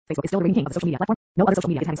Facebook is still the reigning king of the social media platform. No other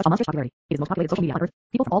social media is having such a monstrous popularity. It is the most populated social media on Earth.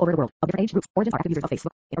 People from all over the world, of different age groups, origins, are active users of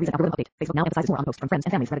Facebook. In a recent algorithm update, Facebook now emphasizes more on posts from friends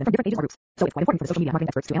and families rather than from different ages or groups. So it's quite important for the social media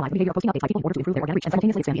marketing experts to analyze the behavior of posting updates by people in order to improve their organic reach and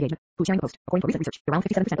simultaneously expand the engagement. Who's sharing the post? According to recent research, around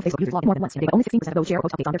 57% of Facebook users log in more than once in a day, but only 16% of those share or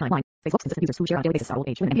post updates on their timeline. Facebook's consistent users who share on a daily basis are old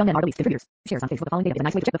age, women, and young men are the least contributors. Shares on Facebook. The following data is a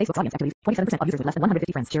nice way to check the Facebook's audience activities. 27% of users with less than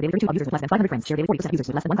 150 friends share daily. 32% of users with less than 500 friends share daily. 40% of users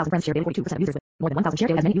with less than 1,000 friends share daily. 42% of users with more than 1,000 share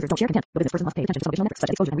daily. As many users don't share content, the business person must pay attention to some additional metrics such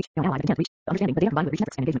as exposure and reach. Now analyze intent, reach, understanding the data combined with reach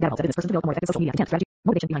metrics and engagement data helps the business person to build a more effective social media content strategy.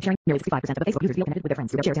 Motivation behind sharing. Nearly 65% of the Facebook users feel connected with their friends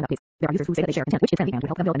through their shares and updates. There are users who say that they share content which is trendy and would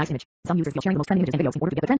help them build a nice image. Some users feel sharing the most trending images and videos in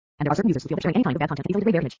order to get the trend, and there are certain users who feel that sharing any kind of bad content can easily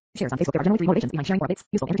degrade their image. Shares on Facebook. There are generally three motivations behind sharing or updates: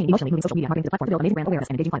 useful, entertaining, emotionally moving. Social media marketing is a platform to build amazing brand awareness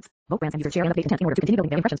and engaging clients. Both brands and users share and update content in order to continue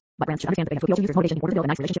building their impressions, but brands should understand that they have to appeal to users' motivation in order to build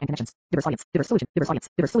a nice relationship and connections. Diverse audience, diverse solution, diverse audience,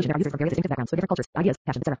 diverse solution. There are users from various distinct backgrounds with different cultures, ideas,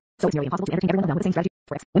 passions, etc. So it's nearly impossible to entertain everyone of them with the same strategy.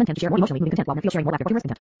 For X, women tend to share more emotionally moving content while men feel sharing more laughter or humorous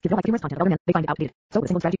content. Give real life humorous content to other men, they find it outdated. So with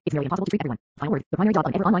a single strategy, it's nearly impossible to treat everyone. Final word. The primary job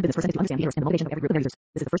of every online business person is to understand the behaviors and the motivation of every group of their users.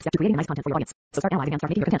 This is the first step to creating a nice content for your audience. So start analyzing and start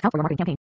making your content count for your marketing campaign.